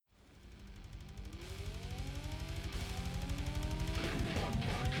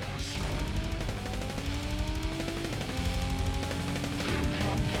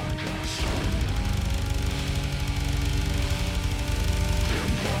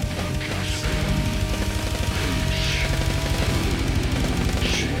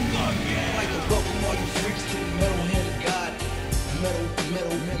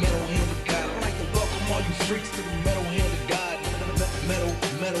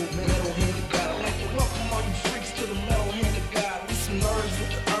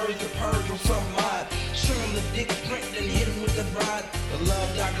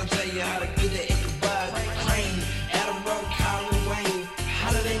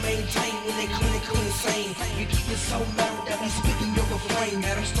insane. You keep it so mellow that we speaking your refrain.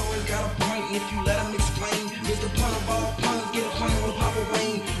 Adam Story's got a point, and if you let him explain, here's the pun of all puns, get a pun with Papa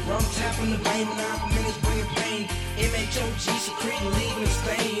Wayne. Rum tapping the vein, and 9 for minutes bringing pain. MHOG secreting, leaving a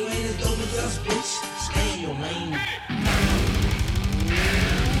stain. You ain't as dope as us, bitch. Stay in your lane.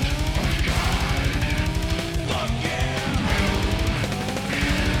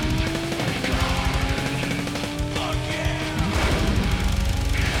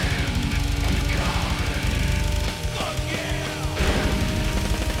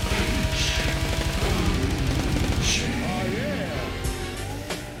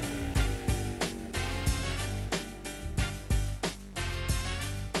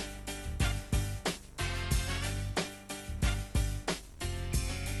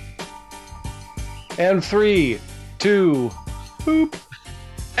 And 3, 2, boop.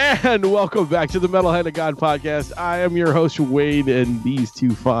 And welcome back to the Metalhead of God podcast. I am your host, Wade, and these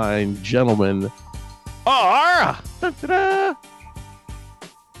two fine gentlemen are...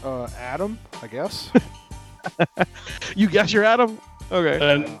 Adam, I guess. You guess you're Adam? Okay.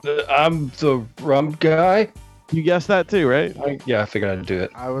 And I'm the rum guy. You guessed that too, right? I figured I'd do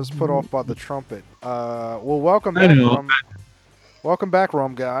it. I was put off by the trumpet. Well, welcome I back, know. rum. Welcome back,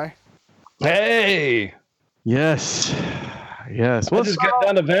 rum guy. Hey! Yes. Yes. I Well, just got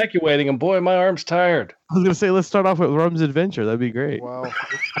done evacuating, and boy, my arm's tired. I was going to say, let's start off with Rum's adventure. That'd be great. Well,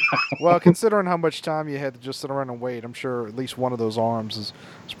 considering how much time you had to just sit around and wait, I'm sure at least one of those arms is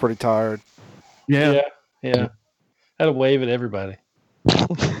pretty tired. Yeah. Yeah. Had to wave at everybody.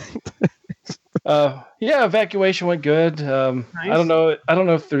 Evacuation went good. Nice. I don't know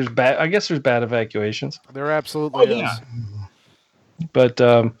if there's bad. I guess there's bad evacuations, There absolutely yeah. is. but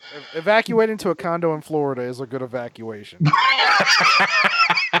Evacuating to a condo in Florida is a good evacuation.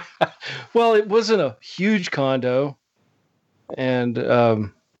 well, it wasn't a huge condo, and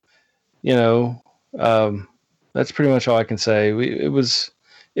that's pretty much all I can say. It was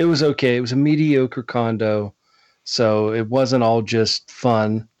okay. It was a mediocre condo, so it wasn't all just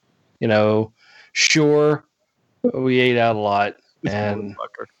fun. Sure, we ate out a lot, and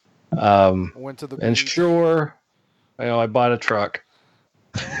Went to the and beach. sure, I bought a truck.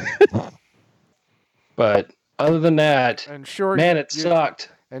 But other than that, And sure, man, it sucked.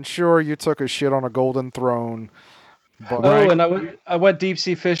 And sure, you took a shit on a golden throne. But And I went deep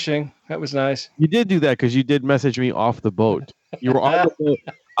sea fishing. That was nice. You did do that because you did message me off the boat. You were on the boat.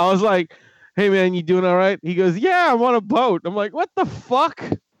 I was like, hey, man, you doing all right? He goes, yeah, I'm on a boat. I'm like, what the fuck?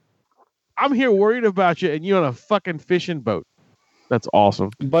 I'm here worried about you, and you're on a fucking fishing boat. That's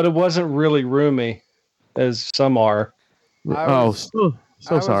awesome. But it wasn't really roomy, as some are.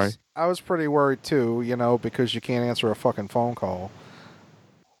 Sorry. I was pretty worried too, because you can't answer a fucking phone call.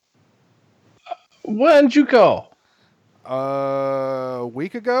 When did you call? A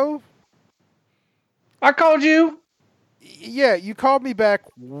week ago? I called you. Yeah, you called me back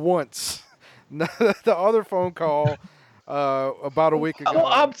once. The other phone call about a week ago. Oh,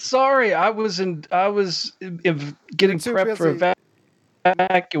 I'm sorry. I was getting too prepped for busy.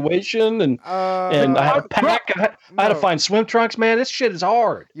 evacuation, and I had to pack. I had to find swim trunks. Man, this shit is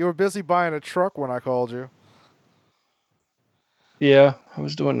hard. You were busy buying a truck when I called you. Yeah, I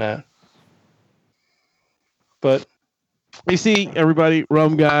was doing that. But You see, everybody,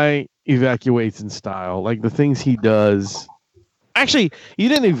 Rum Guy evacuates in style. Like the things he does. Actually, you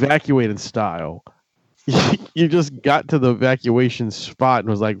didn't evacuate in style. You just got to the evacuation spot and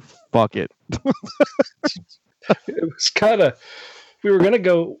was like, fuck it. it was kind of. We were gonna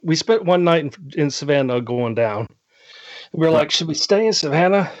go. We spent one night in Savannah going down. We were like, should we stay in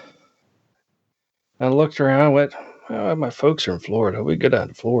Savannah? And I looked around. Went, my folks are in Florida. We go down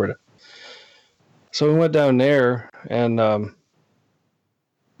to Florida. So we went down there, and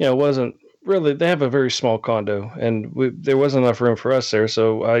it wasn't really. They have a very small condo, and there wasn't enough room for us there.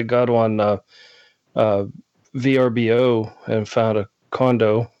 So I got on VRBO and found a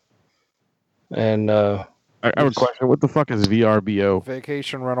condo, and I have a question. What the fuck is VRBO?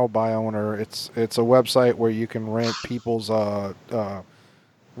 Vacation rental by owner. It's a website where you can rent people's Rum,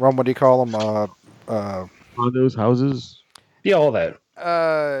 what do you call them? Condos, houses? yeah, all that.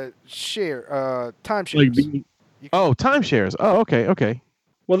 Timeshares. Timeshares. Oh, okay.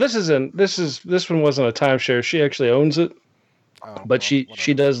 Well, this one wasn't a timeshare. She actually owns it, but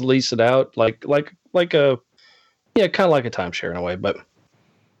she does lease it out like a kind of like a timeshare in a way. But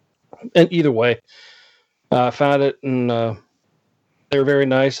and either way, I found it, and they were very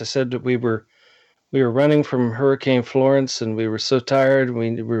nice. I said that we were running from Hurricane Florence, and we were so tired.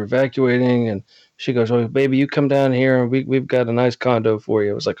 We were evacuating, and she goes, "Oh, baby, you come down here, and we've got a nice condo for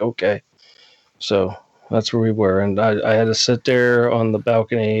you." I was like, "Okay." So that's where we were, and I had to sit there on the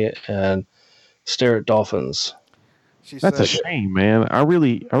balcony and stare at dolphins. That's a shame, man. I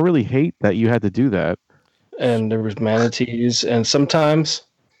really hate that you had to do that. And there was manatees, and sometimes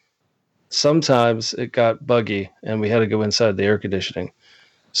it got buggy, and we had to go inside the air conditioning.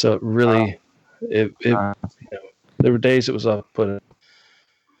 So it really, there were days it was off-putting.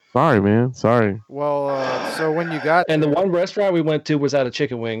 Sorry, man. Sorry. Well, so when you got and the one restaurant we went to was out of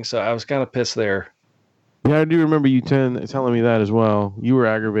chicken wings, so I was kind of pissed there. Yeah, I do remember you telling me that as well. You were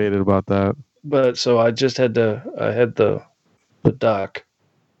aggravated about that. But so I just had the duck.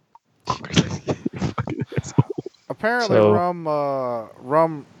 Apparently,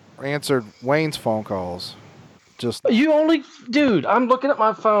 Rum answered Wayne's phone calls. Dude, I'm looking at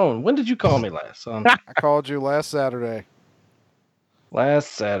my phone. When did you call me last, son? I called you last Saturday.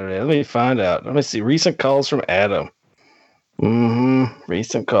 Last Saturday. Let me find out. Let me see. Recent calls from Adam.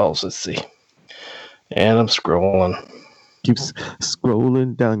 Recent calls. Let's see. And I'm scrolling. Keep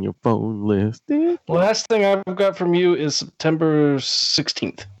scrolling down your phone list. Last thing I've got from you is September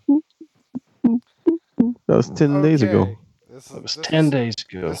 16th. That was 10 days ago. That was 10 days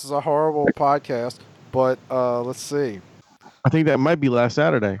ago. This is a horrible podcast, but let's see. I think that might be last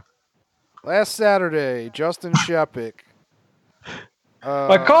Saturday. Last Saturday, Justin Shepik.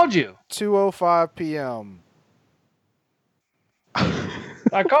 I called you. 2:05 p.m.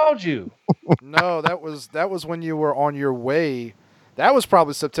 I called you. No, that was when you were on your way. That was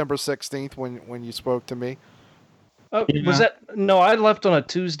probably September 16th when you spoke to me. Oh, yeah. Was that? No, I left on a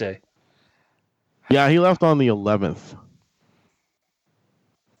Tuesday. Yeah, he left on the 11th.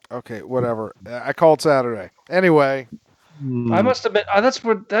 Okay, whatever. I called Saturday. Anyway. I must have been.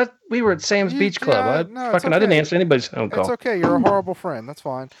 We were at Sam's Beach Club. I didn't answer anybody's phone call. It's okay. You're a horrible friend. That's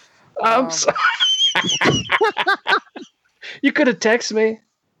fine. I'm sorry. You could have texted me.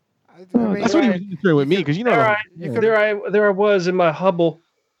 That's what he was doing with me, because there I was in my Hubble,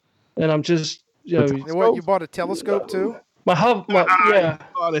 and I'm just What, you bought a telescope too? My Hubble, yeah.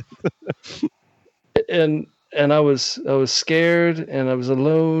 And I was scared, and I was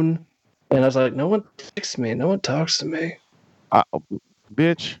alone, and I was like, no one texts me, no one talks to me.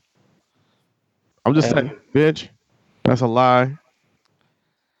 Bitch. I'm just saying, bitch. That's a lie.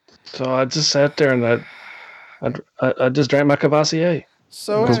 So I just sat there and I just drank my Cavassier.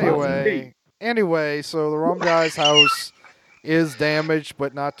 So anyway, so the Rum Guy's house is damaged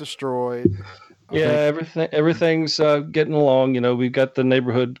but not destroyed. Yeah, everything's getting along. We've got the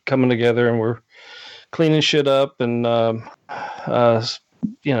neighborhood coming together, and we're cleaning shit up and doing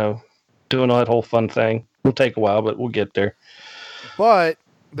that whole fun thing. It'll take a while, but we'll get there. But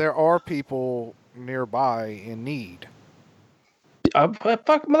there are people nearby in need.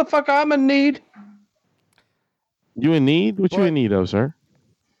 Motherfucker, I'm in need. You in need? What you in need of, sir?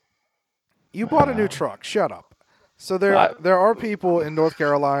 You bought a new truck. Shut up. So there are people in North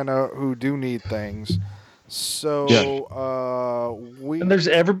Carolina who do need things. So and there's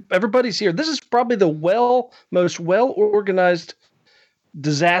everybody's here. This is probably the most well organized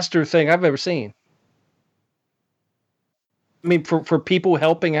disaster thing I've ever seen. I mean, for people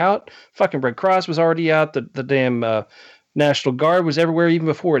helping out, fucking Red Cross was already out. The damn National Guard was everywhere even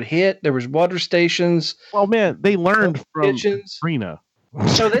before it hit. There was water stations. Well, man, they learned from Katrina.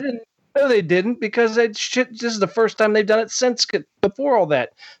 So they didn't. No, they didn't, because this is the first time they've done it since before all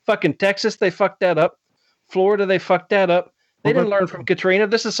that. Fucking Texas, they fucked that up. Florida, they fucked that up. They didn't learn from Katrina.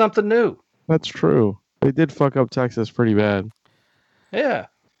 This is something new. That's true. They did fuck up Texas pretty bad. Yeah.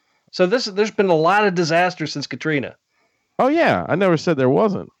 So there's been a lot of disasters since Katrina. Oh, yeah. I never said there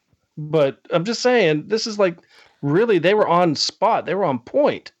wasn't. But I'm just saying, this is like, really, they were on spot. They were on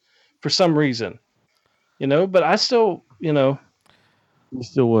point for some reason. But I still, You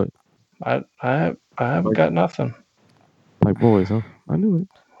still what? I haven't got nothing. Like boys, huh? I knew it.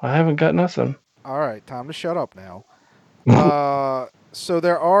 I haven't got nothing. All right, time to shut up now. So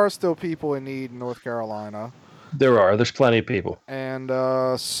there are still people in need in North Carolina. There's plenty of people. And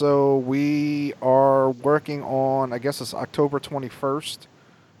so we are working on, I guess it's October 21st,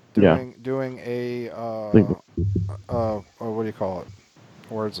 doing a, what do you call it?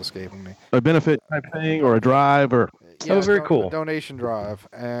 Words escaping me. A benefit type thing, or a drive, or... Yeah, very cool. Donation drive.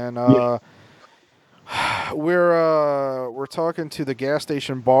 And we're talking to the gas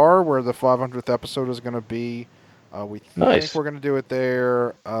station bar where the 500th episode is going to be. We think we're going to do it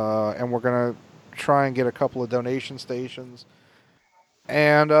there, and we're going to try and get a couple of donation stations.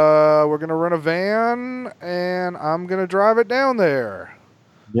 And we're going to rent a van, and I'm going to drive it down there.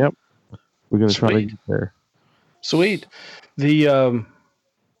 Yep. We're going to try to get there. Sweet. The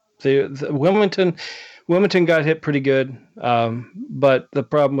Wilmington got hit pretty good, but the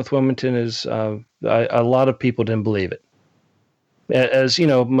problem with Wilmington is a lot of people didn't believe it. As you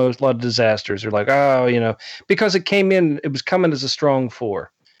know, a lot of disasters are like, because it was coming as a strong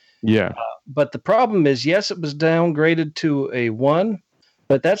 4. Yeah. But the problem is, yes, it was downgraded to a 1,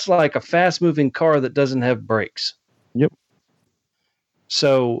 but that's like a fast-moving car that doesn't have brakes. Yep.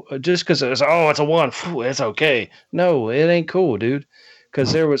 So just because it's a 1, it's okay. No, it ain't cool, dude.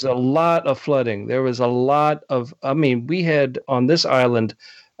 Because there was a lot of flooding. There was a lot of, we had on this island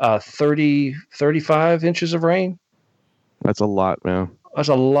 30, 35 inches of rain. That's a lot, man. That's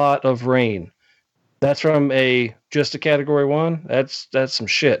a lot of rain. That's from just a category 1. That's some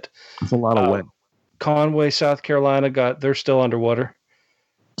shit. That's a lot of wet. Conway, South Carolina they're still underwater.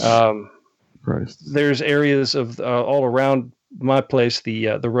 There's areas of all around my place.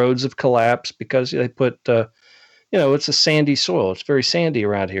 The roads have collapsed because they put, it's a sandy soil. It's very sandy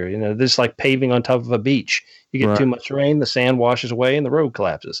around here. This is like paving on top of a beach. You get too much rain, the sand washes away, and the road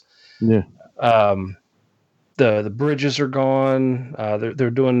collapses. Yeah. The bridges are gone.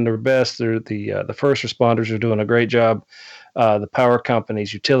 They're doing their best. The first responders are doing a great job. The power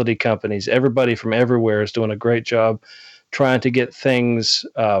companies, utility companies, everybody from everywhere is doing a great job trying to get things,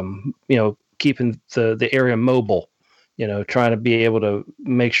 keeping the area mobile, trying to be able to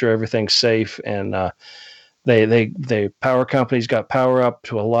make sure everything's safe. And they power companies got power up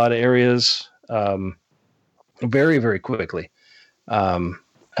to a lot of areas very, very quickly.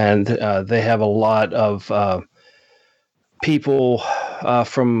 And they have a lot of people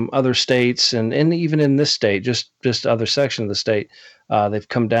from other states and even in this state, just other section of the state. They've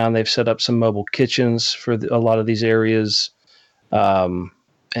come down. They've set up some mobile kitchens for a lot of these areas, and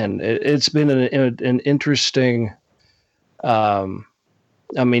it's been an interesting. To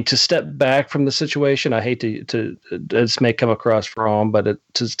step back from the situation, I hate to this may come across wrong, but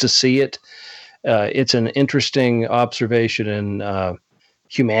to see it, it's an interesting observation in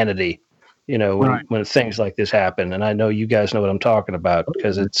humanity. When things like this happen, and I know you guys know what I'm talking about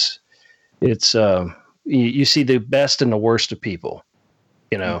because it's you see the best and the worst of people.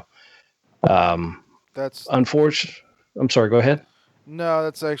 That's unfortunate. I'm sorry. Go ahead. No,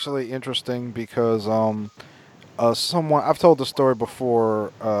 that's actually interesting because someone I've told the story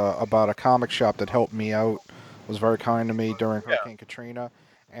before about a comic shop that helped me out, was very kind to me during Hurricane Katrina,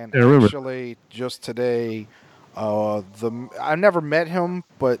 and actually just today. I never met him,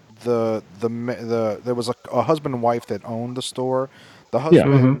 but there was a husband and wife that owned the store. The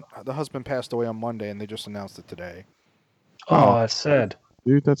husband passed away on Monday, and they just announced it today. Oh, that's sad,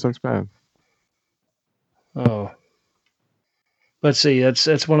 dude. That sucks bad. Oh, but see,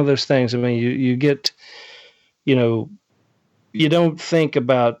 that's one of those things. You get, you don't think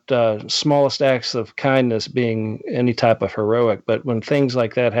about smallest acts of kindness being any type of heroic, but when things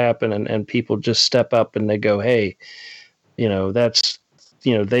like that happen and people just step up and they go, hey, that's,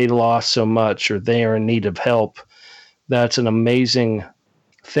 they lost so much or they are in need of help. That's an amazing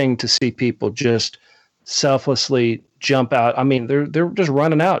thing to see people just selflessly jump out. They're just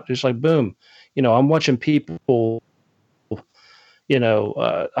running out, just like boom. I'm watching people,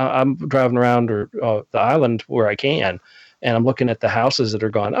 I'm driving around the island where I can. And I'm looking at the houses that are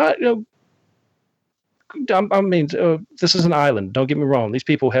gone. This is an island. Don't get me wrong.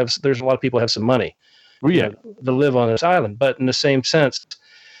 There's a lot of people have some money to live on this island. But in the same sense,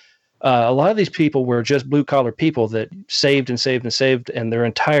 a lot of these people were just blue collar people that saved and saved and saved, and their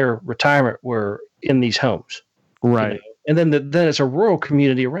entire retirement were in these homes. Right. And then then it's a rural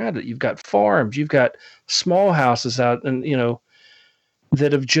community around it. You've got farms, you've got small houses out, and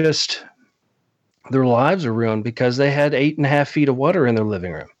that have just. Their lives are ruined because they had 8.5 feet of water in their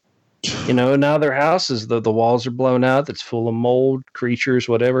living room. Now their houses, the walls are blown out. That's full of mold, creatures,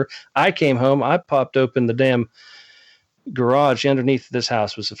 whatever. I came home. I popped open the damn garage. Underneath this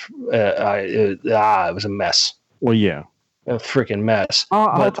house was it was a mess. Well, yeah, a freaking mess.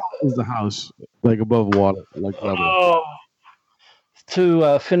 How tall is the house? Like above water, like level?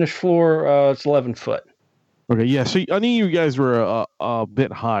 To finished floor, it's 11 foot. Okay, yeah. So I knew you guys were a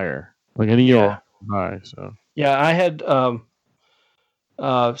bit higher. Like I knew you were high. So yeah, I had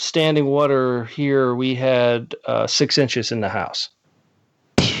standing water here. We had 6 inches in the house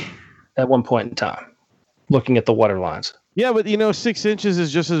at one point in time. Looking at the water lines. Yeah, but 6 inches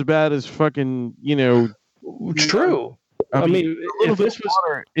is just as bad as fucking. It's true. I mean if this was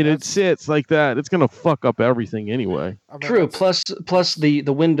water and it sits like that, it's gonna fuck up everything anyway. True. Plus the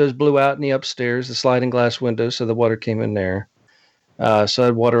windows blew out in the upstairs, the sliding glass windows, so the water came in there. So I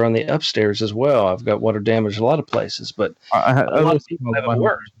had water on the upstairs as well. I've got water damage a lot of places, but a lot of people have it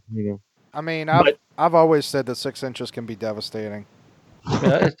worse. I've always said that 6 inches can be devastating.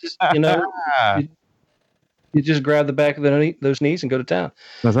 Yeah, it's just, you just grab the back of those knees and go to town.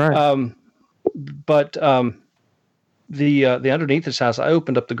 That's right. the underneath this house, I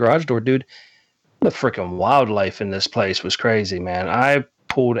opened up the garage door, dude. The freaking wildlife in this place was crazy, man. I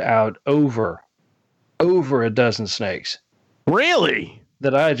pulled out over a dozen snakes. Really?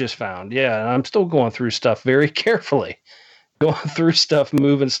 That I just found. Yeah, and I'm still going through stuff very carefully. Going through stuff,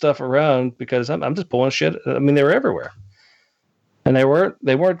 moving stuff around because I'm just pulling shit. I mean, they were everywhere. And they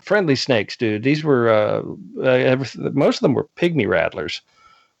weren't friendly snakes, dude. These were most of them were pygmy rattlers.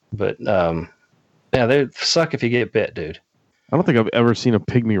 But yeah, they suck if you get bit, dude. I don't think I've ever seen a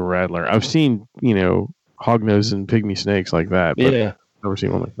pygmy rattler. I've seen, hognose and pygmy snakes like that, but yeah. I've never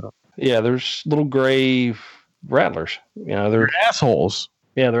seen one like that. Yeah, there's little gray rattlers. They're assholes.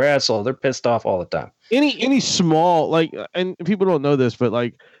 Yeah, they're assholes. They're pissed off all the time. Any small, and people don't know this,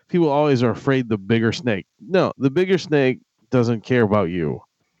 but people always are afraid the bigger snake. No, the bigger snake doesn't care about you.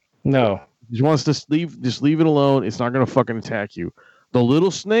 No. He just wants to leave it alone. It's not going to fucking attack you. The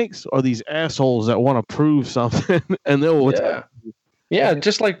little snakes are these assholes that want to prove something, and they'll attack you. Yeah,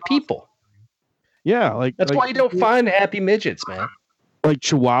 just like people. Yeah, that's why you don't find happy midgets, man. Like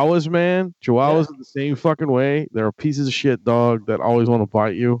chihuahuas, man. Chihuahuas are the same fucking way. They're a pieces of shit dog that always want to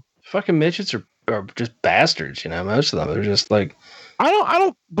bite you. Fucking midgets are just bastards, most of them. They're just like I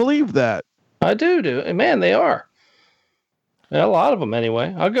don't believe that. I do. And man, they are. Yeah, a lot of them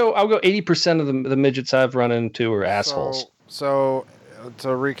anyway. I'll go 80% of the midgets I've run into are assholes. So to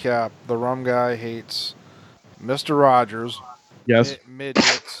recap, the rum guy hates Mr. Rogers. Yes.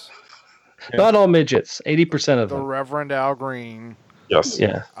 Midgets. Not all midgets. 80% of them. The Reverend Al Green. Yes.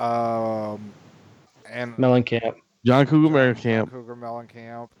 Yeah. And Mellencamp. John Cougar Mellencamp. Cougar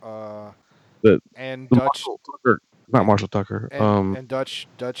Mellencamp. And the Dutch. Not Marshall Tucker. And Dutch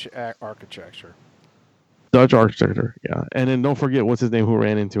architecture. Dutch architecture. Yeah. And then don't forget what's his name who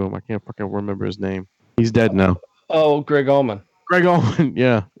ran into him. I can't fucking remember his name. He's dead now. Oh, Greg Allman. Greg Allman.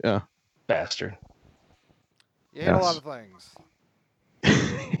 Yeah. Yeah. Bastard. Yeah, a lot of things.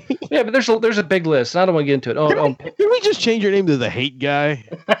 Yeah, but there's a big list. And I don't want to get into it. Can we just change your name to the Hate Guy?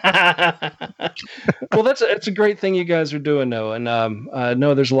 Well, that's a great thing you guys are doing, though, and I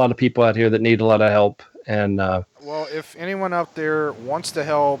know there's a lot of people out here that need a lot of help. And well, if anyone out there wants to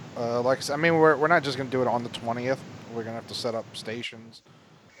help, like I said, we're not just going to do it on the 20th. We're going to have to set up stations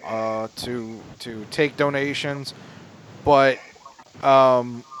to take donations, but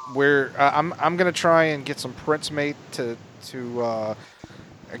I'm going to try and get some prints made to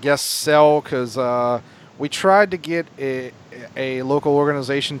I guess sell, because we tried to get a local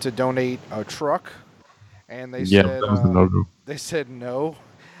organization to donate a truck, and they said that was a no-go. They said no.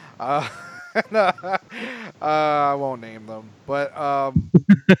 I won't name them, but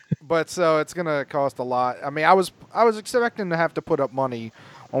so it's gonna cost a lot. I was expecting to have to put up money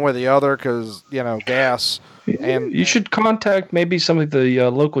one way or the other because gas. And you should contact maybe some of the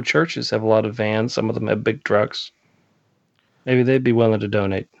local churches. Have a lot of vans. Some of them have big trucks. Maybe they'd be willing to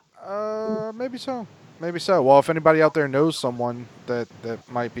donate. Maybe so. Well, if anybody out there knows someone that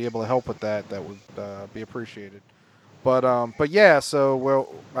might be able to help with that would be appreciated. But yeah,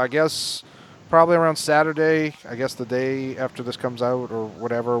 so I guess probably around Saturday, I guess the day after this comes out or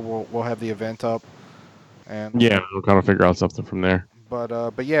whatever, we'll have the event up. And yeah, we'll kind of figure out something from there.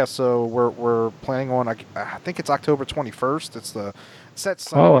 But yeah, so we're planning on. I think it's October 21st. It's that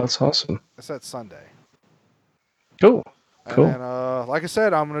Sunday. Oh, that's awesome. It's that Sunday. Cool. And like I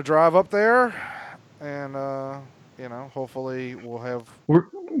said, I'm gonna drive up there, and hopefully we'll have. Where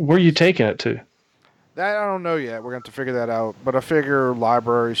are you taking it to? That I don't know yet. We're gonna have to figure that out. But I figure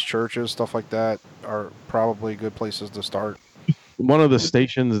libraries, churches, stuff like that are probably good places to start. One of the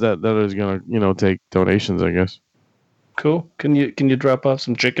stations that is gonna take donations, I guess. Cool. Can you drop off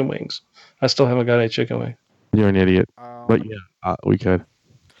some chicken wings? I still haven't got any chicken wings. You're an idiot. But yeah, we could.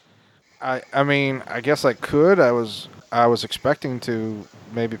 I guess I could. I was expecting to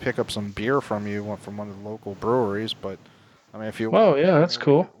maybe pick up some beer from you from one of the local breweries, but if you. Oh yeah, that's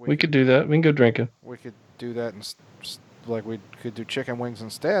cool. We could do that. We can go drinking. We could do that, and we could do chicken wings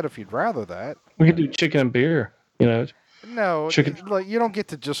instead if you'd rather that. We could do chicken and beer. No, chicken. You don't get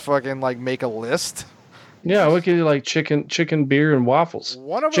to just fucking make a list. Yeah, we could do chicken, beer, and waffles.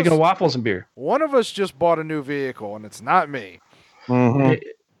 Chicken and waffles and beer. One of us just bought a new vehicle, and it's not me. Mm-hmm.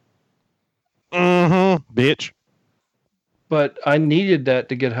 Bitch. But I needed that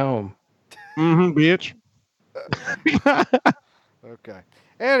to get home. Bitch. Okay.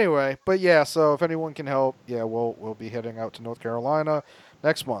 Anyway, but yeah, so if anyone can help, yeah, we'll be heading out to North Carolina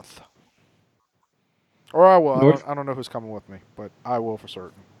next month. Or I will. I don't know who's coming with me, but I will for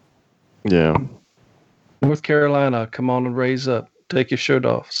certain. Yeah. North Carolina, come on and raise up. Take your shirt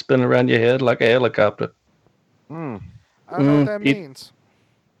off. Spin around your head like a helicopter. I don't know what that means.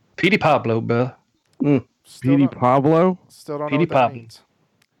 Petey Pablo, brother. Petey Pablo? Still don't know what that means.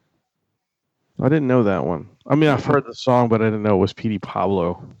 I didn't know that one. I mean, I've heard the song, but I didn't know it was Petey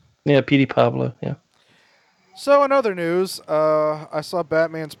Pablo. Yeah, Petey Pablo, yeah. So, in other news, I saw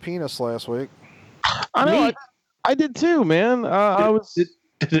Batman's penis last week. I know. I did too, man. I was.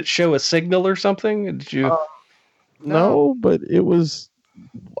 Did it show a signal or something? Did you? No, but it was.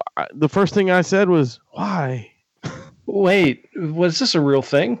 The first thing I said was, "Why?" Wait, was this a real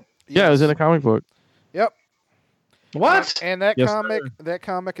thing? Yeah, it was in a comic book. Yep. What? And that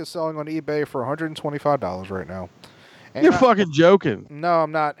comic is selling on eBay for $125 right now. And You're fucking joking. No,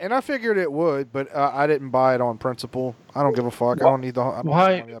 I'm not. And I figured it would, but I didn't buy it on principle. I don't give a fuck. I don't need the.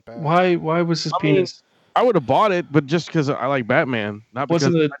 Why was his penis? I would have bought it, but just because I like Batman, not because.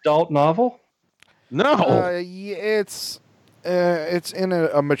 Was it an adult novel? No. It's in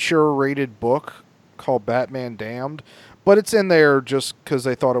a mature rated book called Batman Damned, but it's in there just because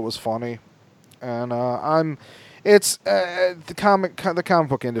they thought it was funny, and the comic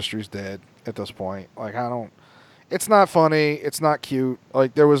book industry's dead at this point. Like it's not funny, it's not cute.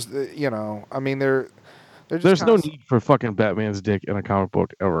 Like there was, I mean there's no need for fucking Batman's dick in a comic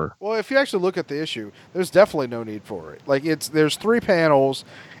book ever. Well, if you actually look at the issue, there's definitely no need for it. Like there's 3 panels,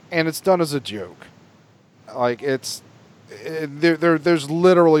 and it's done as a joke. Like there's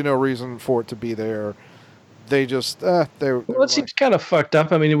literally no reason for it to be there. They just it seems kind of fucked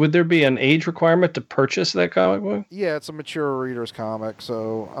up. I mean, would there be an age requirement to purchase that comic book? Yeah, it's a mature reader's comic.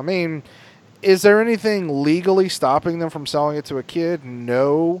 So I mean, is there anything legally stopping them from selling it to a kid?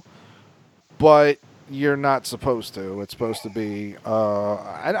 No, but you're not supposed to. It's supposed to be.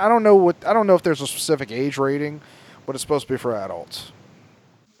 I don't know if there's a specific age rating, but it's supposed to be for adults.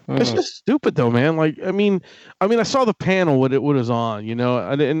 It's just stupid though, man. Like, I mean, I saw the panel what it was on,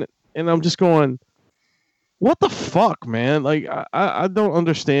 and I'm just going, what the fuck, man? Like, I don't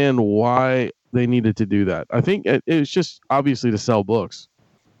understand why they needed to do that. I think it was just obviously to sell books.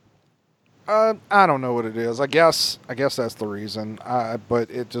 I don't know what it is. I guess that's the reason.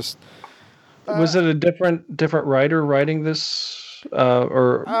 But it just. Was it a different writer writing this,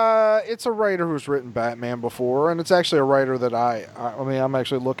 or? It's a writer who's written Batman before, and it's actually a writer that I'm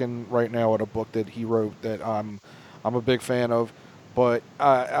actually looking right now at a book that he wrote that I'm a big fan of, but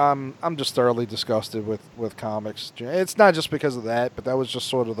I'm just thoroughly disgusted with comics. It's not just because of that, but that was just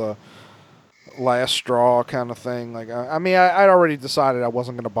sort of the last straw kind of thing. Like I'd already decided I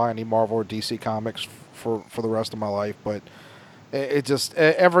wasn't going to buy any Marvel or DC comics for the rest of my life, but. It just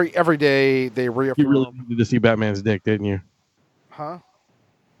every day they reaffirm. You really needed to see Batman's dick, didn't you? Huh?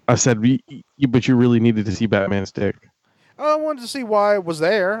 I said, but you really needed to see Batman's dick. I wanted to see why it was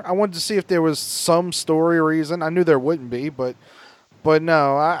there. I wanted to see if there was some story reason. I knew there wouldn't be, but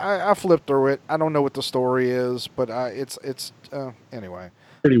no. I flipped through it. I don't know what the story is, but it's anyway.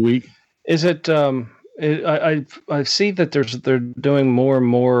 Pretty weak. Is it? I see that they're doing more and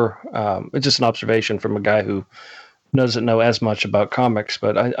more. It's just an observation from a guy who doesn't know as much about comics,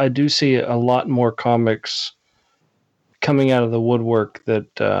 but I do see a lot more comics coming out of the woodwork that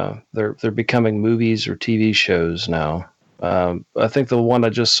they're becoming movies or TV shows now. I think the one I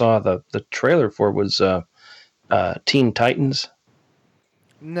just saw the trailer for was Teen Titans.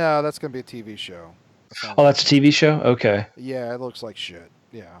 No, that's going to be a TV show. Oh, that's a TV show? Okay. Yeah, it looks like shit.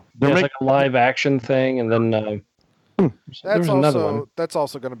 Yeah. It's like a live action thing, and then there's another one. That's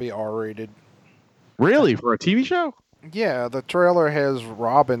also going to be R-rated. Really? For a TV show? Yeah, the trailer has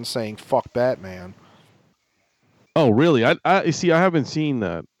Robin saying "fuck Batman." Oh, really? I see. I haven't seen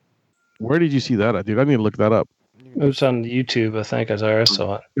that. Where did you see that at, dude? I need to look that up. It was on YouTube, I think. I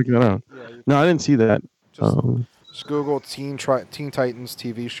saw it. Check that out. Yeah, no, I didn't see that. Just Google Teen Titans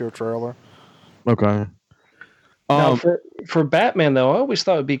TV show trailer. Okay. Now, for Batman, though, I always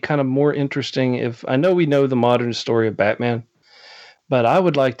thought it would be kind of more interesting if I know we know the modern story of Batman, but I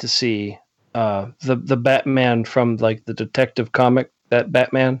would like to see the Batman from like the detective comic, that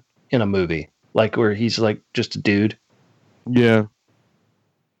Batman in a movie, like where he's like just a dude. Yeah.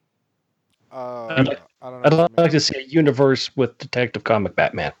 I'd like to see a universe with detective comic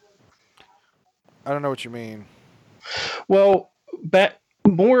Batman. I don't know what you mean. Well,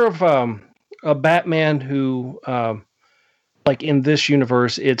 more of a Batman who, like in this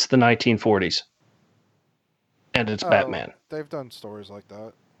universe, it's the 1940s, and it's Batman. They've done stories like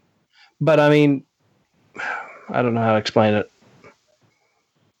that. But I mean, I don't know how to explain it.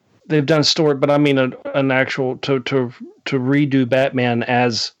 They've done story, but I mean an actual to redo Batman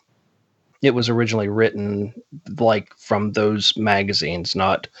as it was originally written, like from those magazines,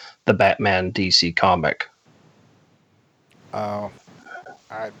 not the Batman DC comic. Oh,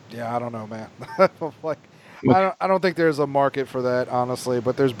 I don't know, man. Like, I don't think there's a market for that, honestly.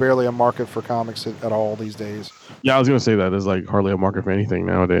 But there's barely a market for comics at all these days. Yeah, I was gonna say that there's like hardly a market for anything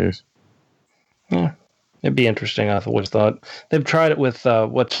nowadays. Yeah, it'd be interesting. I've always thought they've tried it with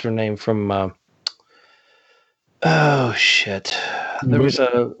what's her name from. Oh shit! There was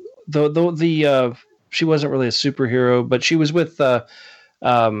the she wasn't really a superhero, but she was with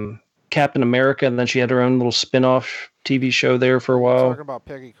Captain America, and then she had her own little spin-off TV show there for a while. Talking about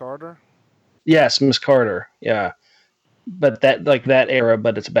Peggy Carter? Yes, Miss Carter. Yeah, but that like that era,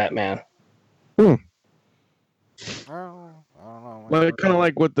 but it's Batman. Oh, I don't know. Well, kind of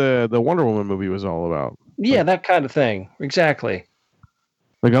like what the Wonder Woman movie was all about. Yeah, like, that kind of thing. Exactly.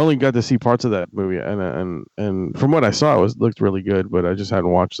 Like I only got to see parts of that movie, and from what I saw, it looked really good, but I just hadn't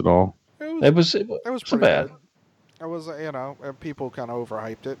watched it all. It was pretty bad. Good. It was, people kind of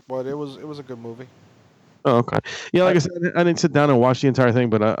overhyped it, but it was a good movie. Oh, okay. Yeah, like I said, I didn't sit down and watch the entire thing,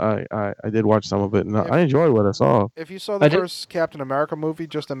 but I did watch some of it, and I enjoyed what I saw. If you saw the first Captain America movie,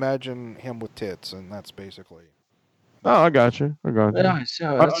 just imagine him with tits, and that's basically. Oh, I got you. I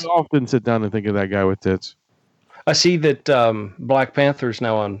often sit down and think of that guy with tits. I see that Black Panther's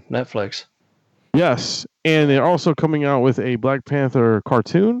now on Netflix. Yes, and they're also coming out with a Black Panther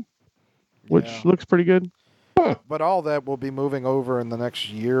cartoon, which looks pretty good. But all that will be moving over in the next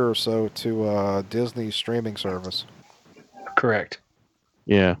year or so to Disney's streaming service. Correct.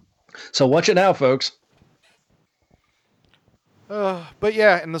 Yeah. So watch it now, folks. But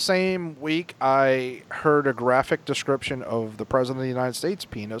yeah, in the same week, I heard a graphic description of the President of the United States'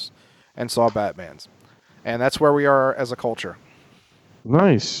 penis and saw Batman's. And that's where we are as a culture.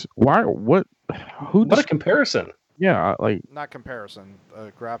 Nice. Why? What? What a comparison. Yeah, like... Not comparison, a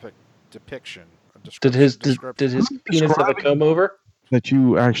graphic depiction. Did his penis have a comb over? That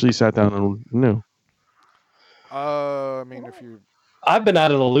you actually sat down and knew. I mean, if you... I've been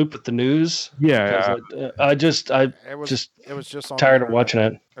out of the loop with the news. Yeah. It was just tired of watching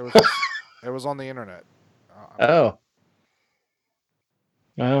it. It was on the internet. Well,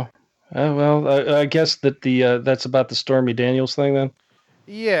 I guess that that's about the Stormy Daniels thing then.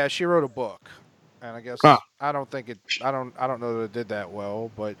 Yeah, she wrote a book, and I guess I don't know that it did that well,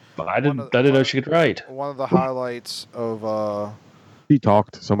 but I didn't know she could write. One of the highlights of She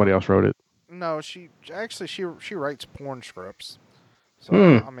talked. Somebody else wrote it. No, she writes porn scripts. So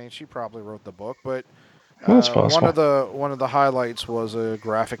I mean, she probably wrote the book, but that's possible. One of the highlights was a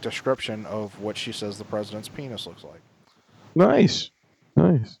graphic description of what she says the president's penis looks like. Nice.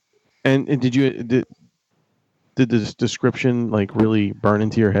 And did this description like really burn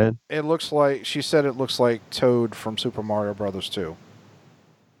into your head? It looks like she said it looks like Toad from Super Mario Brothers 2.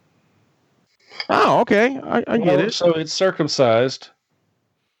 Oh, okay. I get it. So it's circumcised.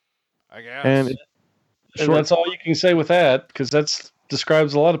 I guess. And that's all you can say with that, because that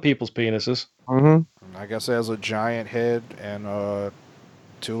describes a lot of people's penises. Mm-hmm. I guess it has a giant head and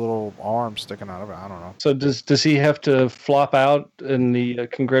two little arms sticking out of it. I don't know. So does he have to flop out in the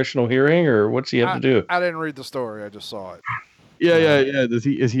congressional hearing, or what's he have to do? I didn't read the story. I just saw it. Yeah. Does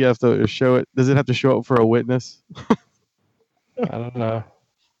he have to show it? Does it have to show up for a witness? I don't know.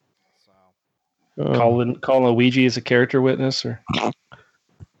 Calling Luigi as a character witness, or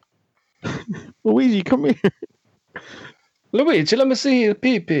Luigi, come here. Luigi, let me see your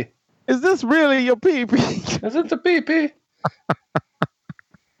pee-pee. Is this really your pee-pee? Is it the pee-pee?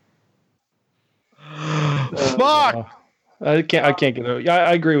 Fuck! I can't get it.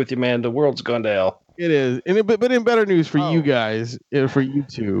 I agree with you, man. The world's gone to hell. It is, but in better news for you guys, for you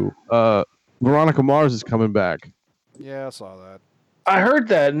two, Veronica Mars is coming back. Yeah, I saw that. I heard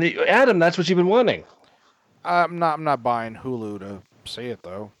that, and Adam, that's what you've been wanting. I'm not buying Hulu to see it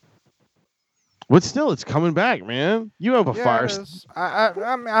though. But still, it's coming back, man. You have a fire.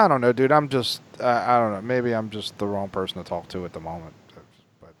 I don't know, dude. I'm just I don't know. Maybe I'm just the wrong person to talk to at the moment.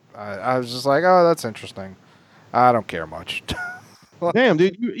 But I was just like, oh, that's interesting. I don't care much. Damn,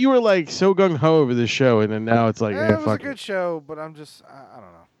 dude, you were like so gung ho over this show, and then now it's like, it was a good show, but I'm just I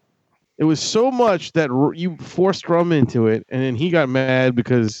don't know. It was so much that you forced Rum into it, and then he got mad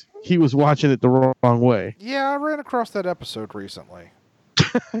because he was watching it the wrong way. Yeah, I ran across that episode recently.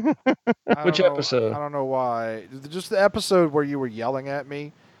 Which episode? I don't know why. Just the episode where you were yelling at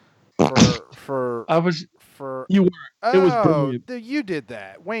me for I was for you were. It was brilliant. You did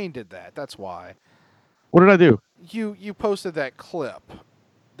that. Wayne did that. That's why. What did I do? You posted that clip.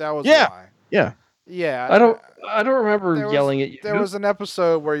 That was why. Yeah. I don't remember yelling at you. There was an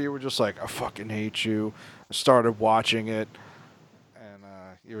episode where you were just like, I fucking hate you. I started watching it, and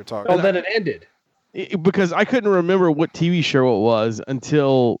you were talking. Oh, then it ended. because I couldn't remember what TV show it was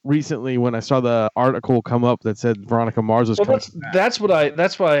until recently when I saw the article come up that said Veronica Mars was coming back. That's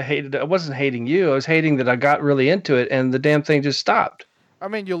why I hated it. I wasn't hating you. I was hating that I got really into it and the damn thing just stopped. I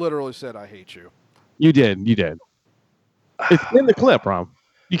mean, you literally said I hate you. You did. It's in the clip, Rom.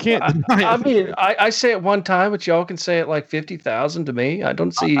 You can't deny it. I mean, I say it one time, but y'all can say it like 50,000 to me. I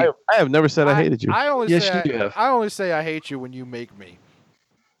don't see. I have never said I hated you. I only Yes, say you have. I only say I hate you when you make me.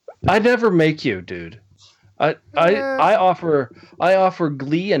 I never make you, dude. I offer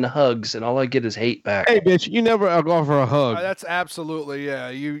glee and hugs, and all I get is hate back. Hey, bitch, you never offer a hug. That's absolutely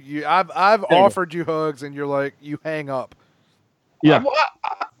I've offered you hugs, and you're like you hang up. Yeah.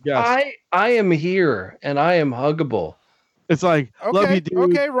 I am here, and I am huggable. It's like, okay, love you, dude.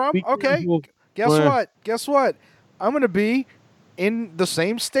 Okay, Rum. Okay. Guess what? I'm gonna be in the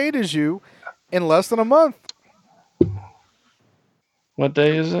same state as you in less than a month. What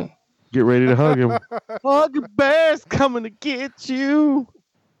day is it? Get ready to hug him. Hug Bear's coming to get you.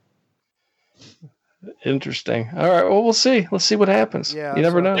 Interesting. All right. Well, we'll see. Let's see what happens. Yeah, you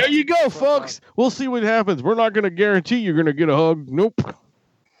never know. There you go, folks. We'll see what happens. We're not going to guarantee you're going to get a hug. Nope.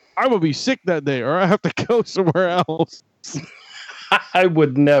 I'm going to be sick that day, or I have to go somewhere else. I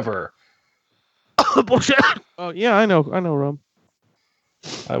would never. Bullshit. Oh, yeah, I know, Rum.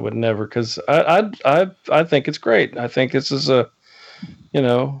 I would never, because I think it's great. I think this is a,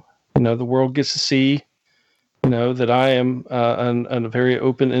 the world gets to see, that I am a very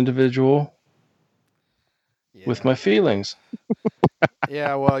open individual with my feelings.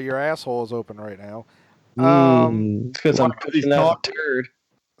 Yeah, well, your asshole is open right now. Because I'm pushing out a turd.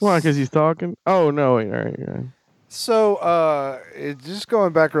 Why? Because he's talking? Oh, no. Wait, all right. So, just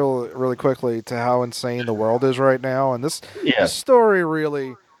going back really quickly to how insane the world is right now, and this story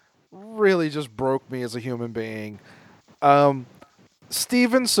really, really just broke me as a human being.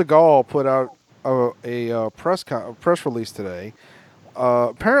 Steven Seagal put out a press release today.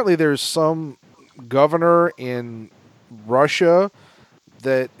 Apparently, there's some governor in Russia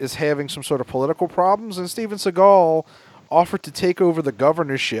that is having some sort of political problems, and Steven Seagal offered to take over the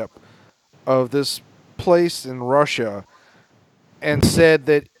governorship of this place in Russia and said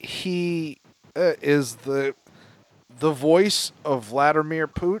that he is the voice of Vladimir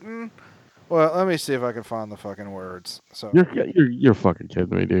Putin. Well, let me see if I can find the fucking words. So you're fucking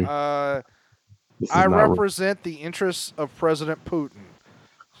kidding me, dude. I represent the interests of President Putin.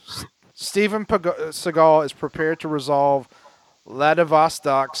 Steven Seagal is prepared to resolve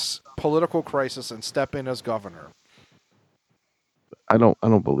Vladivostok's political crisis and step in as governor. I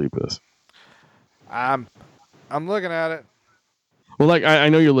don't believe this. I'm looking at it. Well, like I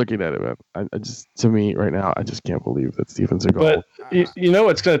know you're looking at it, man. To me right now, I just can't believe that Steven Seagal. But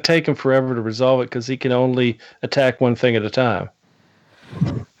it's going to take him forever to resolve it because he can only attack one thing at a time.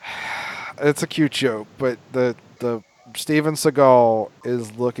 It's a cute joke, but the Steven Seagal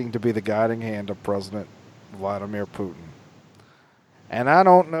is looking to be the guiding hand of President Vladimir Putin, and I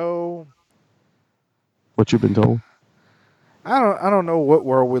don't know what you've been told. I don't know what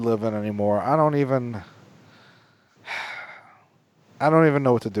world we live in anymore. I don't even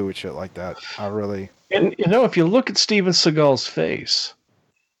know what to do with shit like that. I really. And if you look at Steven Seagal's face,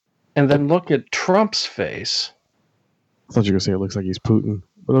 and then look at Trump's face. I thought you were gonna say it looks like he's Putin,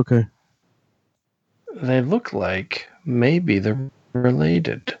 but okay. They look like maybe they're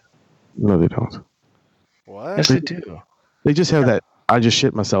related. No, they don't. What? Yes, they do. They just have that "I just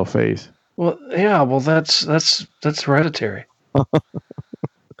shit myself" face. Well, yeah. Well, that's hereditary.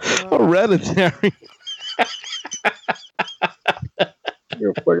 Hereditary.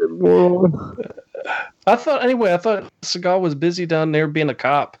 You're a fucking moron. I thought Seagal was busy down there being a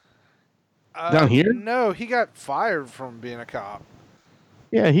cop. Down here? No, he got fired from being a cop.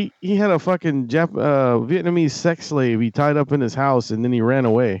 Yeah, he had a fucking Vietnamese sex slave he tied up in his house, and then he ran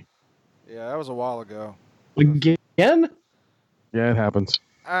away. Yeah, that was a while ago. Again? Yeah, it happens.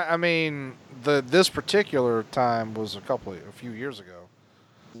 I mean, this particular time was a few years ago.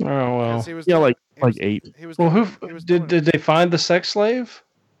 Oh well. Like 8. Did they find the sex slave?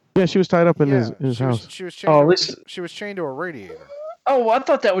 Yeah, she was tied up in his house. She was chained. She was chained to a radiator. Oh, I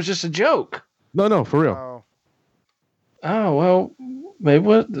thought that was just a joke. No, for real. Oh well, maybe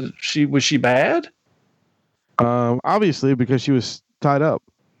was she bad? Obviously because she was tied up.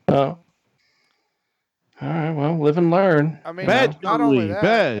 Oh. All right, well, live and learn. I mean, not only that.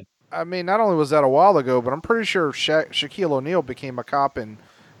 Bad. I mean, not only was that a while ago, but I'm pretty sure Shaquille O'Neal became a cop in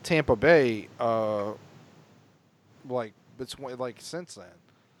Tampa Bay, since then.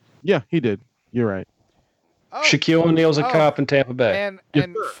 Yeah, he did. You're right. Oh, Shaquille O'Neal's a cop in Tampa Bay,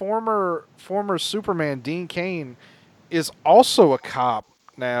 and former Superman Dean Cain is also a cop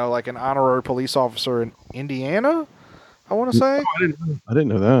now, like an honorary police officer in Indiana. I want to say. I didn't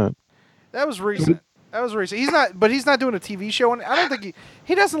know that. That was recent. He's not doing a TV show, and I don't think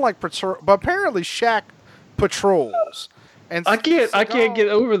he doesn't like patrol. But apparently, Shaq patrols. And I can't get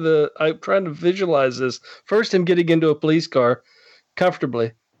over I'm trying to visualize this. First, him getting into a police car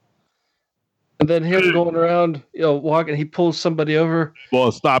comfortably, and then him going around, walking. He pulls somebody over.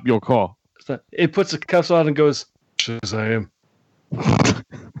 Well, stop your car. It puts the cuffs on and goes, Shazam.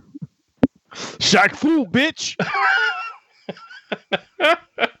 Shaq Fu, bitch.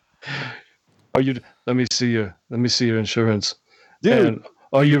 Let me see your insurance, dude. And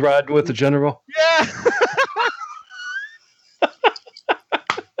are you riding with the general? Yeah.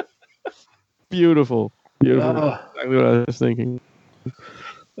 Beautiful. Exactly what I was thinking.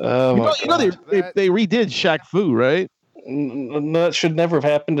 They redid Shaq Fu, right? No, that should never have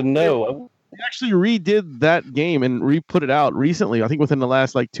happened. And no, they actually redid that game and re-put it out recently. I think within the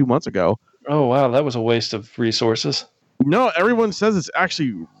last 2 months ago. Oh wow, that was a waste of resources. No, everyone says it's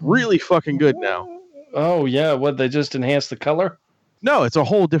actually really fucking good now. Oh yeah, what, they just enhanced the color? No, it's a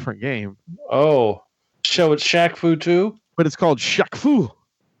whole different game. Oh, so it's Shaq Fu 2? But it's called Shaq Fu.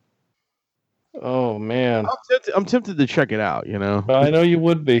 Oh man, I'm tempted to check it out. I know you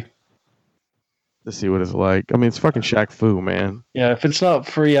would be. To see what it's like. I mean, it's fucking Shaq Fu, man. Yeah, if it's not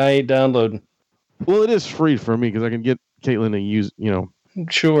free, I ain't downloading. Well, it is free for me because I can get Caitlin to use,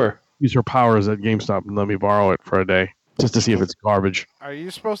 Sure, use her powers at GameStop and let me borrow it for a day just to see if it's garbage. Are you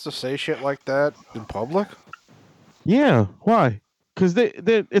supposed to say shit like that in public? Yeah, why? Because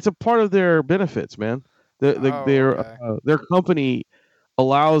it's a part of their benefits, man. Their company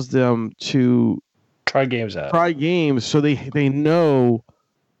allows them to try games out. So they know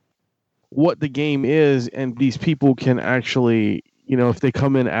what the game is, and these people can actually, if they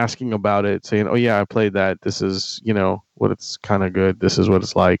come in asking about it, saying, "Oh yeah, I played that. This is, what it's kind of good. This is what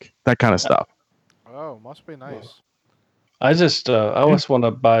it's like." That kind of stuff. Oh, must be nice. I just I always want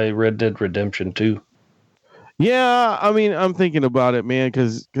to buy Red Dead Redemption 2. Yeah, I mean, I'm thinking about it, man,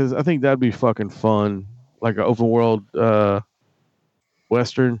 because I think that'd be fucking fun, like an open world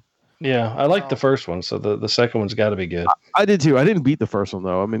Western. Yeah, I like the first one, so the second one's got to be good. I did too. I didn't beat the first one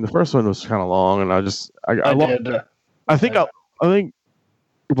though. I mean, the first one was kind of long, and I think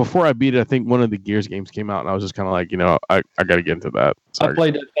before I beat it, I think one of the Gears games came out, and I was just kind of like, I got to get into that. I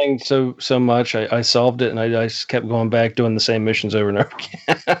played that thing so much, I solved it, and I just kept going back doing the same missions over and over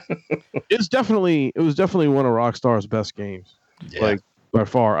again. It was definitely one of Rockstar's best games, by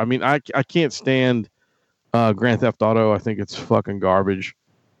far. I mean, I can't stand Grand Theft Auto. I think it's fucking garbage.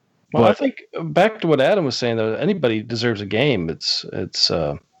 Well, I think back to what Adam was saying, though, anybody deserves a game. It's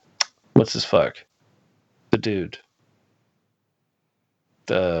what's his fuck? The dude.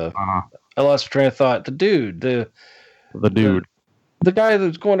 I lost my train of thought. The dude. The guy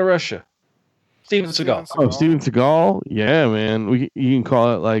that's going to Russia. Steven Seagal. Oh, Steven Seagal? Yeah, man. You can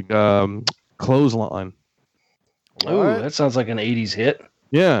call it like Clothesline. Oh, that sounds like an 80s hit.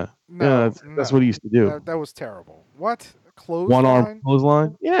 Yeah. That's what he used to do. That was terrible. What? Clothesline? One-arm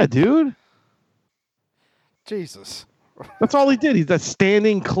clothesline? Yeah, dude. Jesus. That's all he did. He's that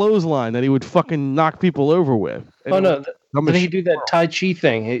standing clothesline that he would fucking knock people over with. Oh, no. Did he do that Tai Chi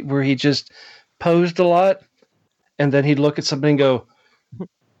thing where he just posed a lot and then he'd look at somebody and go,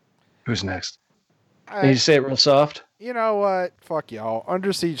 who's next? And he'd say it real soft. You know what? Fuck y'all.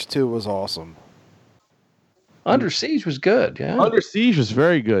 Under Siege 2 was awesome. Under Siege was good, yeah. Under Siege was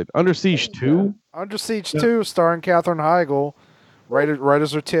very good. Under Siege 2? Under Siege 2, starring Katherine Heigl, right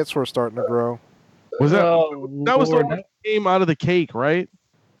as her tits were starting to grow. Was that was the one that came out of the cake, right?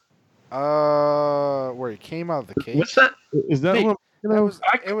 Where he came out of the cake. What's that? Is that one?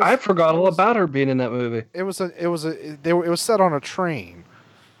 I forgot all about her being in that movie. It was set on a train.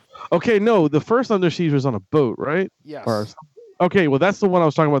 Okay, no, the first Under Siege was on a boat, right? Yes. Okay, well that's the one I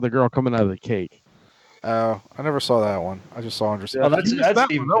was talking about. The girl coming out of the cake. Oh, I never saw that one. I just saw Under Siege. Oh, that's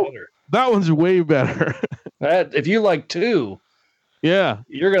even better. That one's way better. If you like 2, yeah,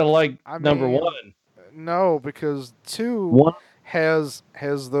 you're gonna like number 1. No, because 2 has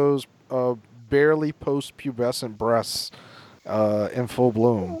those barely post-pubescent breasts in full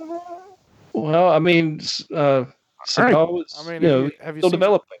bloom. Well, I mean, Seagal was still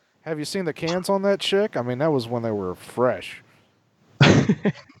developing. Have you seen the cans on that chick? I mean, that was when they were fresh.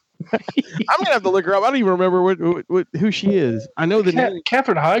 I'm gonna have to look her up. I don't even remember who she is. I know the name.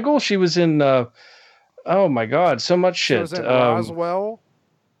 Katherine Heigl. She was in. Oh my God, so much shit. She was in Roswell.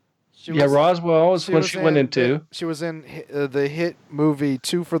 Roswell is what she went into. She was in the hit movie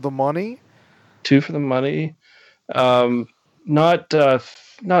 2 for the Money. 2 for the Money. Not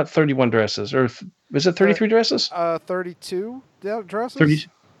 31 Dresses, or is it 33 Dresses? 32. dresses?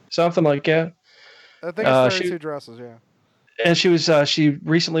 Something like that. I think it's 32 dresses, yeah. And she was she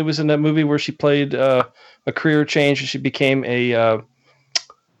recently was in that movie where she played a career change and she became a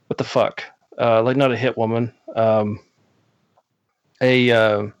what the fuck? Like not a hit woman. A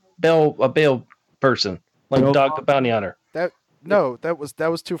bail person. Like Dog the Bounty Hunter. That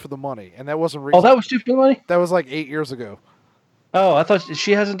was Two for the Money, and that wasn't recent. Oh, that was Two for the Money? That was like 8 years ago. Oh, I thought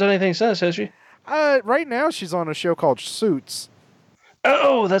she hasn't done anything since, has she? Right now she's on a show called Suits.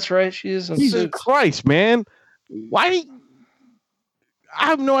 Oh, that's right. She is in Jesus Suits. Christ, man. Why? I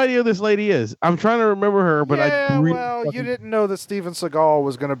have no idea who this lady is. I'm trying to remember her, but you didn't know that Steven Seagal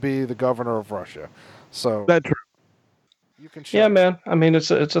was going to be the governor of Russia, so that's true. You can. Man. I mean,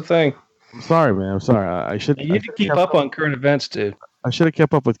 it's a thing. I'm sorry, man. I'm sorry. I should. You need to keep up on current events, dude. I should have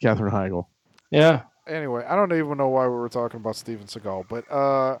kept up with Katherine Heigl. Yeah. Anyway, I don't even know why we were talking about Steven Seagal, but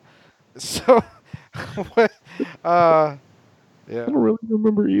so what? Yeah. I don't really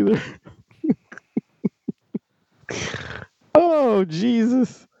remember either. Oh,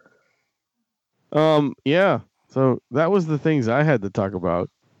 Jesus. Yeah. So that was the things I had to talk about.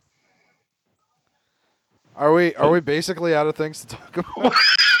 Are we basically out of things to talk about?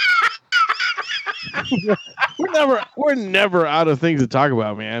 We're never out of things to talk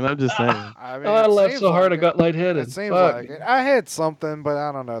about, man. I'm just saying. I mean, I laughed so hard I got lightheaded. It seems like it. I had something, but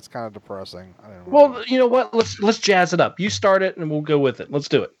I don't know. It's kind of depressing. Well, you know what? Let's jazz it up. You start it, and we'll go with it. Let's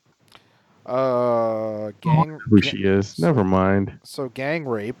do it. Who she is? Never mind. So gang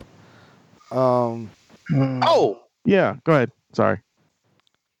rape. Oh yeah. Go ahead. Sorry.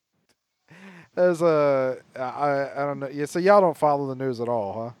 There's I don't know. Yeah. So y'all don't follow the news at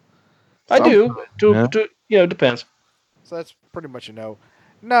all, huh? I do. Depends. So that's pretty much a no.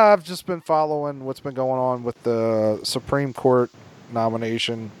 No, I've just been following what's been going on with the Supreme Court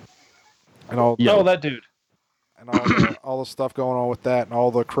nomination and all. Oh, that dude. And all the stuff going on with that and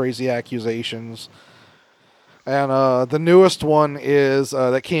all the crazy accusations. And the newest one is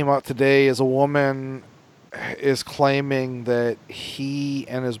that came out today is a woman is claiming that he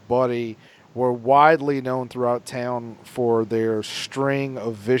and his buddy were widely known throughout town for their string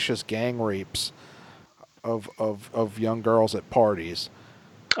of vicious gang rapes of young girls at parties.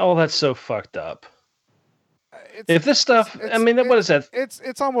 Oh, that's so fucked up. If this stuff, what is that?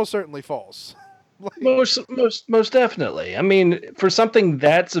 It's almost certainly false. Most definitely. I mean, for something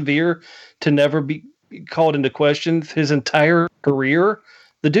that severe to never be called into question his entire career,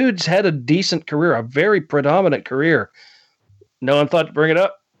 the dude's had a decent career, a very predominant career. No one thought to bring it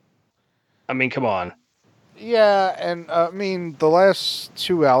up. I mean, come on. Yeah, and the last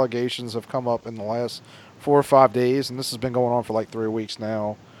two allegations have come up in the last 4 or 5 days, and this has been going on for like 3 weeks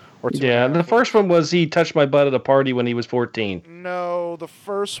now. Yeah, the first one was he touched my butt at a party when he was 14. No, the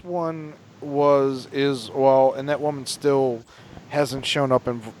first one and that woman still hasn't shown up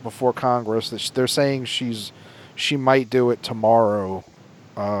before Congress. They're saying she might do it tomorrow.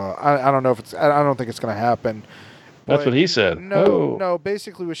 I don't know if I don't think it's going to happen. That's what he said. No.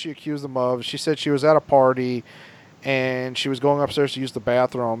 Basically, what she accused them of, she said she was at a party, and she was going upstairs to use the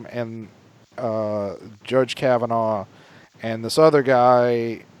bathroom, and Judge Kavanaugh and this other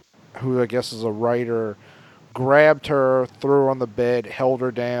guy, who I guess is a writer, grabbed her, threw her on the bed, held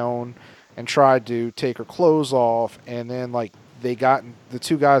her down, and tried to take her clothes off. And then, the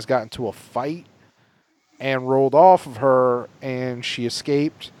two guys got into a fight and rolled off of her, and she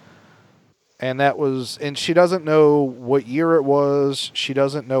escaped. And she doesn't know what year it was. She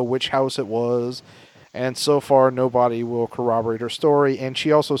doesn't know which house it was. And so far, nobody will corroborate her story. And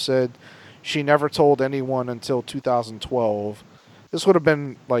she also said she never told anyone until 2012. This would have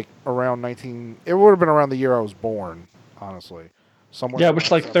been around it would have been around the year I was born, honestly. Somewhere. Yeah, which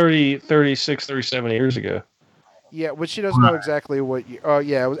 30, 36, 37 years ago. Yeah, which she doesn't know exactly what.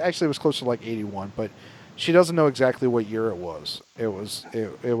 Yeah, it was close to 81, but she doesn't know exactly what year it was. It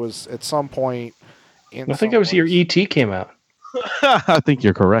was at some point. I think that was the year E.T. came out. I think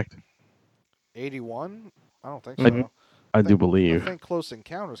you're correct. 81? I don't think so. I do believe. I think Close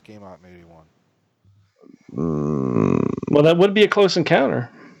Encounters came out in 81. Well, that would be a close encounter.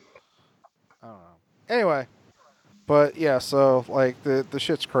 I don't know. Anyway, but yeah, so the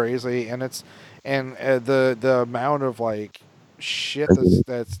shit's crazy, and the amount of shit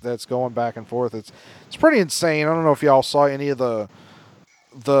that's going back and forth. It's pretty insane. I don't know if y'all saw any of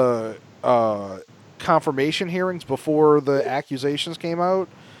the confirmation hearings before the accusations came out.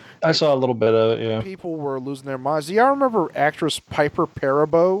 I saw a little bit of it. Yeah, people were losing their minds. Do y'all remember actress Piper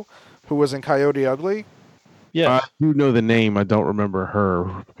Perabo, who was in Coyote Ugly? Yeah, I do know the name. I don't remember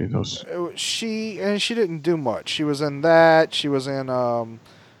her. She didn't do much. She was in that. She was in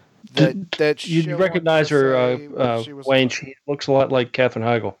that you'd recognize her, Wayne. She looks a lot like Katherine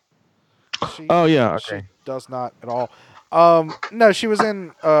Heigl. Okay. She does not at all. No, she was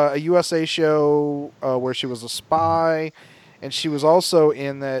in a USA show where she was a spy, and she was also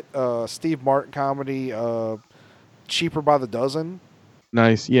in that Steve Martin comedy, Cheaper by the Dozen.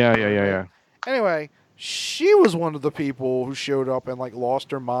 Nice. Yeah. Anyway, she was one of the people who showed up and like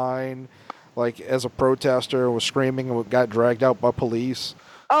lost her mind, like as a protester, was screaming and got dragged out by police.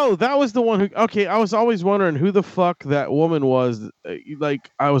 Oh, that was the one who. Okay, I was always wondering who the fuck that woman was. Like,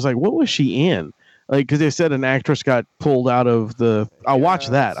 I was like, what was she in? Like, because they said an actress got pulled out of the. I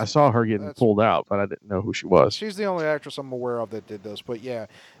watched that. I saw her getting pulled out, but I didn't know who she was. She's the only actress I'm aware of that did this. But yeah,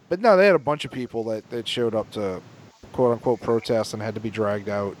 but no, they had a bunch of people that showed up to quote unquote protest and had to be dragged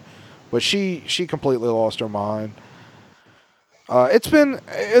out. But she completely lost her mind. It's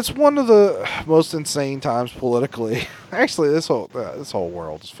one of the most insane times politically. Actually, this whole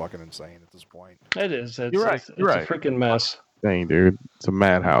world is fucking insane at this point. It is. You're right. It's a freaking mess. Dang, dude, it's a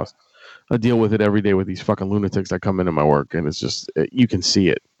madhouse. I deal with it every day with these fucking lunatics that come into my work, and it's just you can see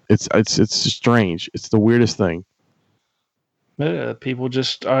it. It's strange. It's the weirdest thing. People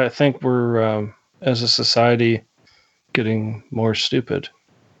just, I think we're as a society getting more stupid.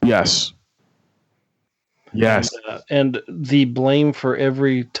 Yes. And the blame for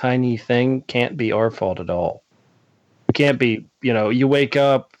every tiny thing can't be our fault at all. It can't be, you wake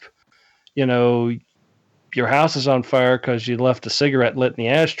up, your house is on fire because you left a cigarette lit in the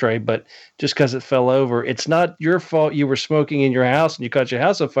ashtray, but just because it fell over, it's not your fault you were smoking in your house and you caught your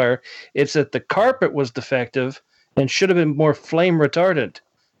house on fire. It's that the carpet was defective and should have been more flame retardant.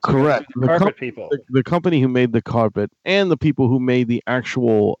 Correct. The carpet people. The company who made the carpet and the people who made the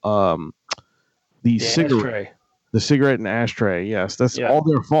actual cigarette and ashtray. Yes, that's all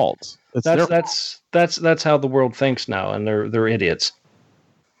their faults. That's how the world thinks now, and they're idiots.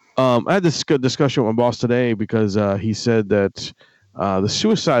 I had this good discussion with my boss today because he said that the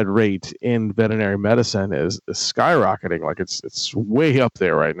suicide rate in veterinary medicine is skyrocketing. Like it's way up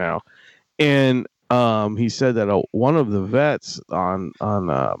there right now, and he said that one of the vets on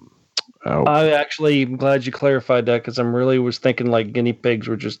I actually am glad you clarified that because I'm really was thinking like guinea pigs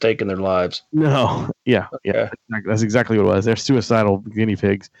were just taking their lives. No, yeah, that's exactly what it was. They're suicidal guinea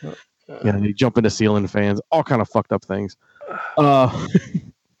pigs. They jump into ceiling fans, all kind of fucked up things.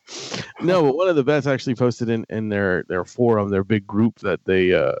 No, but one of the vets actually posted in their forum, their big group that they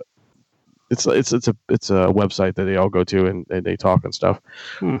it's a website that they all go to and they talk and stuff.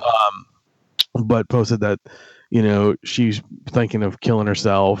 But posted that she's thinking of killing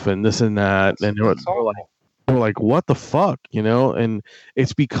herself and this and that, and they were like, what the fuck, and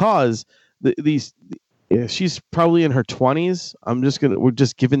it's because she's probably in her 20s. We're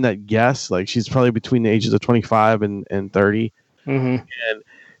just giving that guess, like she's probably between the ages of 25 and 30. Mm-hmm. And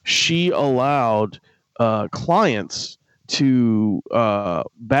she allowed clients to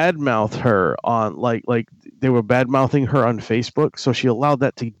badmouth her on like they were badmouthing her on Facebook, so she allowed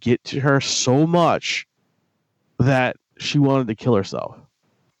that to get to her so much that she wanted to kill herself.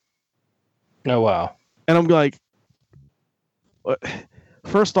 Oh wow. And I'm like,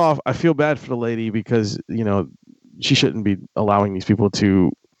 first off, I feel bad for the lady because she shouldn't be allowing these people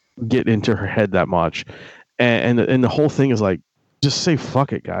to get into her head that much, and the whole thing is like, just say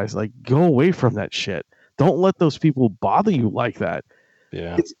fuck it, guys. Like, go away from that shit. Don't let those people bother you like that.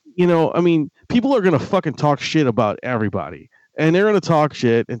 Yeah. People are gonna fucking talk shit about everybody, and they're gonna talk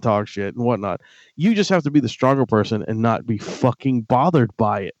shit and whatnot. You just have to be the stronger person and not be fucking bothered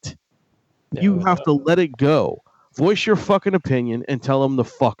by it. You have to let it go. Voice your fucking opinion and tell them to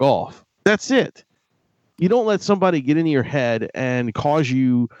fuck off. That's it. You don't let somebody get into your head and cause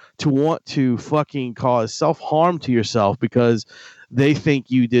you to want to fucking cause self-harm to yourself because they think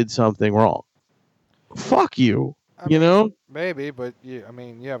you did something wrong. Fuck you. Maybe, but you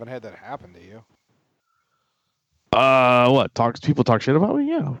haven't had that happen to you. What? People talk shit about me?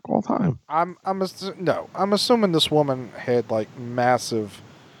 Yeah, all the time. I'm assuming this woman had like massive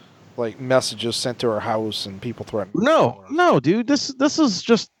messages sent to her house and people threatening. No, dude. This is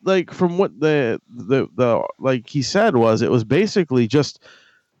just like from what the like he said was, it was basically just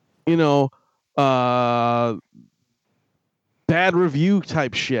bad review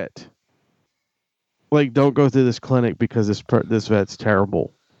type shit. Like, don't go to this clinic because this vet's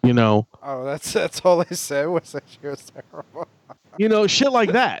terrible. Oh, that's all they said was that she was terrible. Shit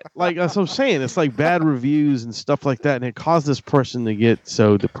like that. Like, that's what I'm saying. It's like bad reviews and stuff like that, and it caused this person to get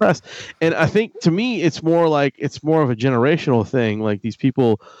so depressed. And I think, to me, it's more of a generational thing. Like, these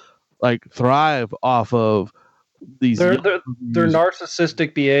people like thrive off of these their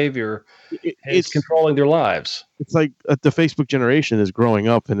narcissistic behavior is controlling their lives. It's like the Facebook generation is growing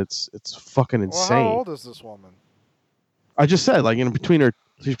up, and it's fucking insane. Well, how old is this woman? I just said, like, in between her,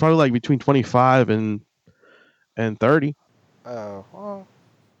 she's probably like between 25 and 30. Oh, well,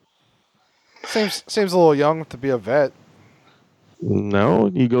 seems a little young to be a vet. No,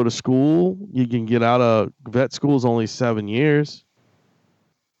 you go to school, you can get out of vet school is only 7 years.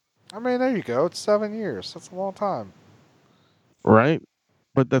 I mean, there you go. It's 7 years. That's a long time. Right?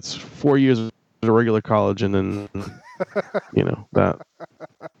 But that's 4 years of regular college, and then, that.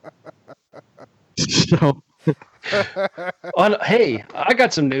 So, hey, I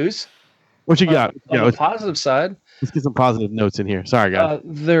got some news. What you got? On the positive side. Let's get some positive notes in here. Sorry, guys.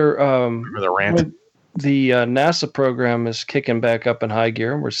 The rant. The NASA program is kicking back up in high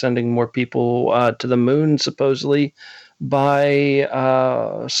gear. We're sending more people to the moon, supposedly, by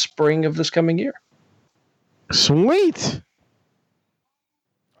spring of this coming year. Sweet.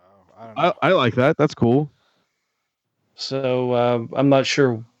 I like that. That's cool. So I'm not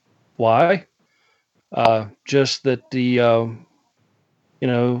sure why. Just that the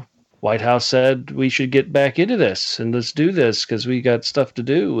White House said we should get back into this and let's do this because we got stuff to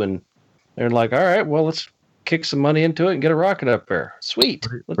do. And they're like, all right, well, let's kick some money into it and get a rocket up there. Sweet.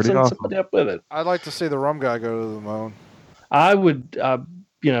 Let's send somebody up with it. I'd like to see the rum guy go to the moon. I would,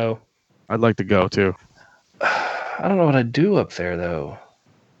 I'd like to go too. I don't know what I'd do up there though.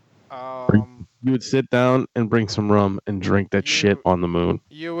 You would sit down and bring some rum and drink that shit on the moon.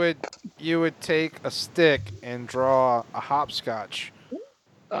 You would take a stick and draw a hopscotch.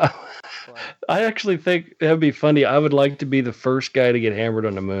 I actually think that'd be funny. I would like to be the first guy to get hammered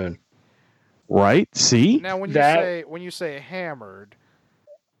on the moon. Right? See? Now, when you say hammered,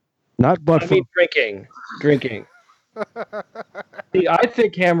 not butt. I mean drinking. See, I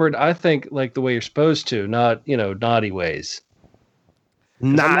think hammered. I think like the way you're supposed to, not naughty ways.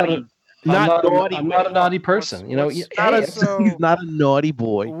 Naughty. I'm not a naughty person. He's not a naughty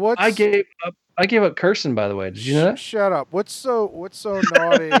boy. I gave up cursing. By the way, did you know that? Shut up. What's so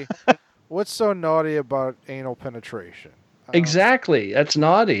naughty? What's so naughty about anal penetration? Exactly. That's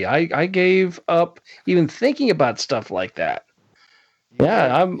naughty. I gave up even thinking about stuff like that.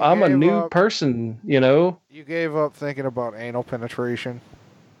 I'm a new person, You gave up thinking about anal penetration?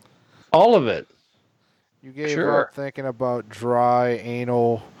 All of it. You gave up thinking about dry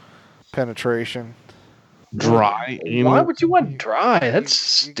anal penetration? Dry anal? Why would you want dry? That's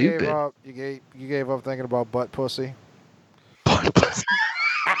stupid. You gave up thinking about butt pussy? Butt pussy.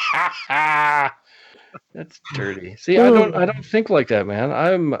 That's dirty. See, I don't think like that, man.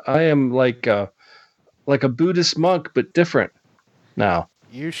 I am like a Buddhist monk, but different now.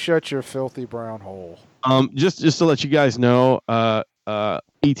 You shut your filthy brown hole. Just to let you guys know,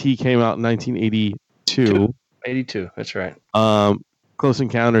 E.T. came out in 1982. 82, that's right. Close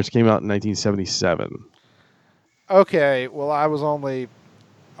Encounters came out in 1977. Okay, well, I was only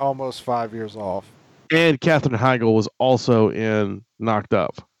almost 5 years off. And Katherine Heigl was also in Knocked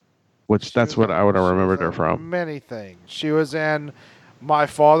Up, that's what I would have remembered her from. Many things. She was in My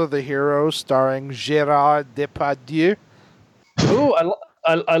Father the Hero, starring Gerard Depardieu. Oh,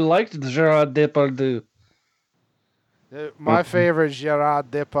 I liked Gerard Depardieu. My favorite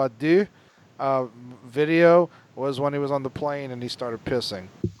Gerard Depardieu video was when he was on the plane and he started pissing.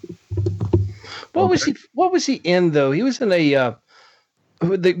 What was he in though? He was in a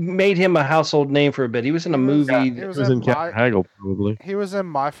they made him a household name for a bit. He was in a movie. He was in Katherine Heigl, probably. He was in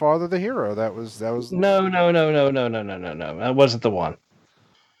My Father the Hero. That was. No. That wasn't the one.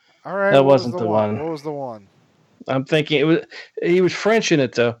 All right. That wasn't the one. What was the one? I'm thinking he was French in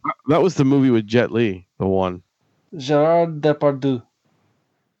it though. That was the movie with Jet Li. The one. Gerard Depardieu.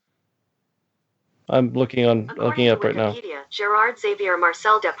 I'm looking up right now. Gerard Xavier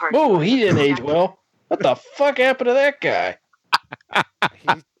Marcel Depardieu. Oh, he didn't age well. What the fuck happened to that guy?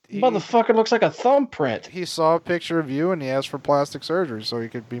 Motherfucker looks like a thumbprint. He saw a picture of you and he asked for plastic surgery so he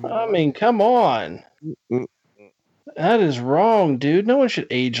could be more. I mean, come on. That is wrong, dude. No one should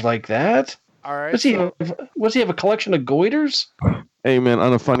age like that. All right. Was he have a collection of goiters? Hey man,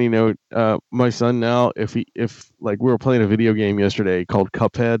 on a funny note, my son now, if we were playing a video game yesterday called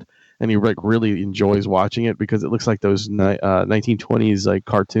Cuphead, and he really enjoys watching it because it looks like those 1920s like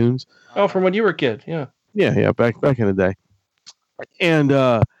cartoons. Oh, from when you were a kid, yeah. Yeah, back in the day. And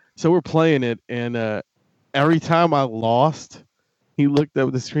so we're playing it, and every time I lost, he looked up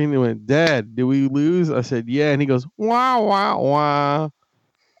at the screen and went, "Dad, did we lose?" I said, "Yeah," and he goes, "Wow, wow, wow."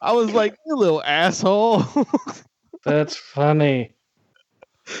 I was like, "You little asshole." That's funny.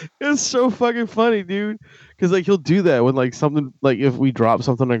 It's so fucking funny, dude. Because like he'll do that when like something like if we drop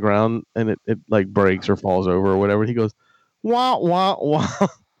something on the ground and it like breaks or falls over or whatever, he goes, wah wah wah.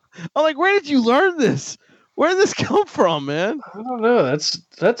 I'm like, where did you learn this? Where did this come from, man? I don't know. That's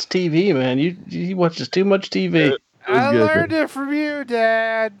TV, man. He watches too much TV. I learned it from you,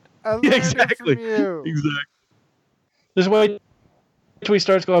 Dad. I learned it from you. Exactly. Just wait till he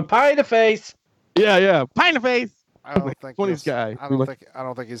starts going pie in the face. Yeah. Pie in the face. I don't think funniest guy. I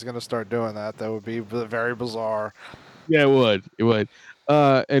don't think he's gonna start doing that. That would be very bizarre. Yeah, it would.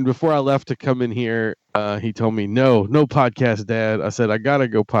 And before I left to come in here, he told me, no podcast, Dad. I said, I gotta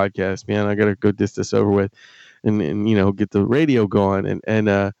go podcast, man. I gotta go this over with, and get the radio going. And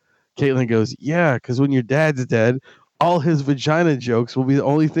Caitlin goes, yeah, because when your dad's dead, all his vagina jokes will be the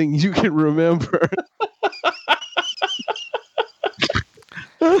only thing you can remember.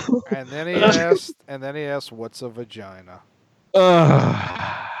 And then he asked, what's a vagina?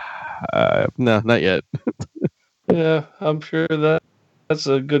 No, not yet. Yeah, I'm sure that's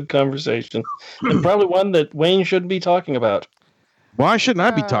a good conversation, and probably one that Wayne shouldn't be talking about. Why shouldn't I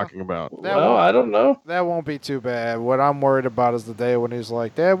be talking about? Well, I don't know. That won't be too bad. What I'm worried about is the day when he's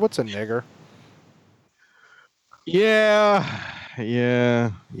like, Dad, what's a nigger? Yeah.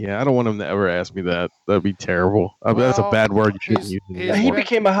 I don't want him to ever ask me that. That'd be terrible. That's a bad word. You shouldn't use it. He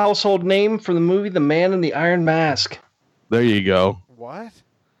became a household name for the movie The Man in the Iron Mask. There you go. What?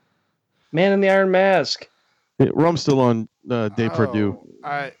 Man in the Iron Mask. Rum's still on Dave Perdue.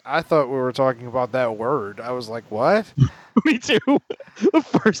 I thought we were talking about that word. I was like, what? Me too. The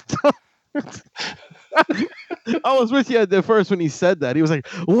first time. I was with you at the first when he said that. He was like,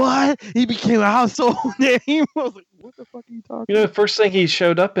 what? He became a household name? I was like, what the fuck are you talking about? The first thing he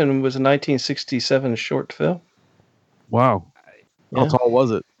showed up in was a 1967 short film. Wow. How tall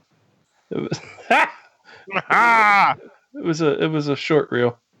was it? It was a short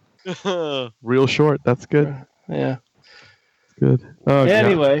reel. Real short. That's good. Yeah. Good. Oh,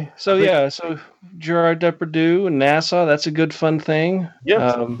 anyway, so Gerard Depardieu and NASA, that's a good fun thing.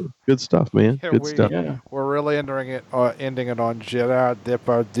 Yeah. Good stuff, man. Good stuff. Yeah. We're really ending it on Gerard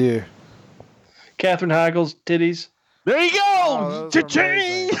Depardieu. Katherine Heigl's titties. There you go. Those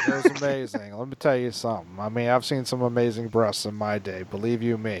are amazing. Let me tell you something. I mean, I've seen some amazing breasts in my day, believe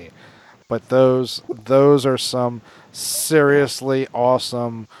you me. But those are some seriously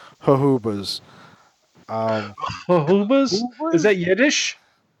awesome hahubas. Hahubas? Is that Yiddish?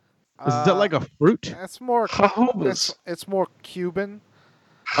 Is that like a fruit? It's more hahubas. It's more Cuban.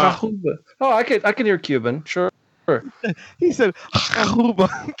 Hahuba. Oh, I can hear Cuban. Sure. He said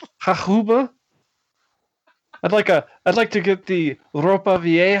hahuba. Hahuba. I'd like to get the ropa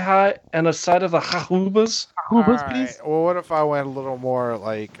vieja and a side of the hahubas. Hahubas, please. Well, what if I went a little more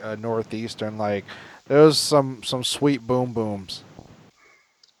like northeastern? Like there's some sweet boom booms.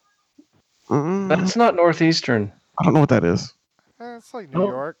 That's not northeastern. I don't know what that is. It's like New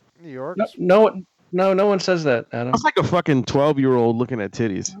York. New York. No one says that, Adam. It's like a fucking 12-year-old looking at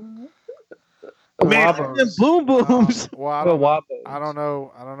titties. Man, boom booms. I don't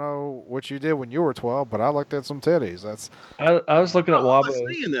know what you did when you were 12, but I looked at some titties. I was looking at wobbles.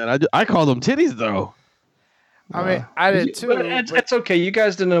 I call them titties though. I mean, I did too. But it's okay. You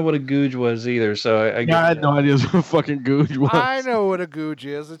guys didn't know what a googe was either, so I had no idea what a fucking googe was. I know what a googe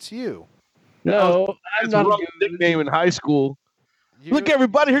is. It's you. No, I'm not a nickname in high school. Look,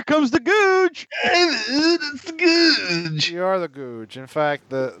 everybody! Here comes the googe. It's the googe. You are the googe. In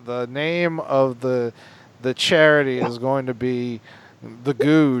fact, the name of the charity is going to be the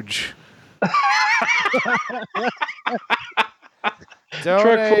Googe.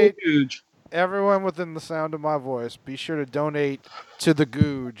 Donate. Googe. Everyone within the sound of my voice, be sure to donate to the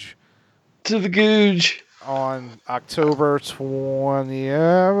Googe. To the Googe. On October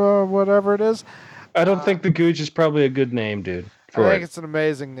 20th, whatever it is. I don't think the Googe is probably a good name, dude. I think it's an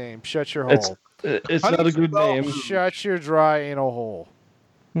amazing name. Shut your hole. It's not a good name. Shut your dry anal hole.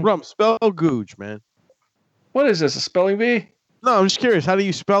 Rum, spell googe, man. What is this, a spelling bee? No, I'm just curious. How do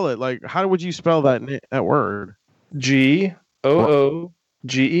you spell it? Like, how would you spell that word? G-O-O-G-E.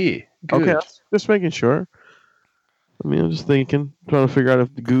 Googe. Okay, just making sure. I mean, I'm just trying to figure out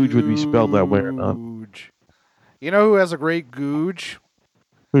if the googe would be spelled that way or not. You know who has a great googe?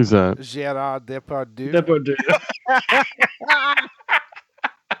 Who's that? Gerard Depardieu.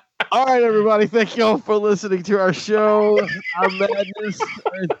 All right, everybody. Thank you all for listening to our show. Our madness,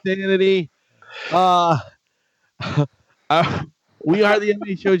 our insanity. We are the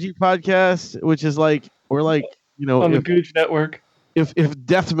MHOG podcast, which is like, we're like, on the Googe Network. If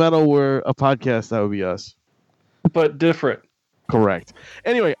death metal were a podcast, that would be us. But different. Correct.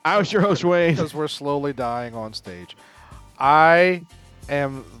 Anyway, I was your host, Wayne. Because we're slowly dying on stage. I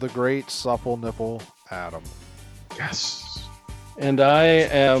am the great supple nipple Adam. Yes. And I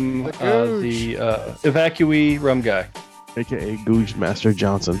am the evacuee rum guy. AKA Googe Master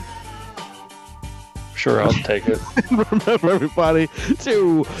Johnson. Sure, I'll take it. Remember, everybody,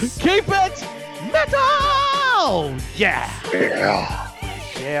 to keep it metal! Yeah!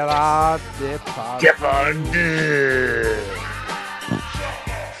 Get on the podcast. Get on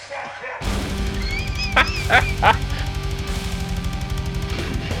the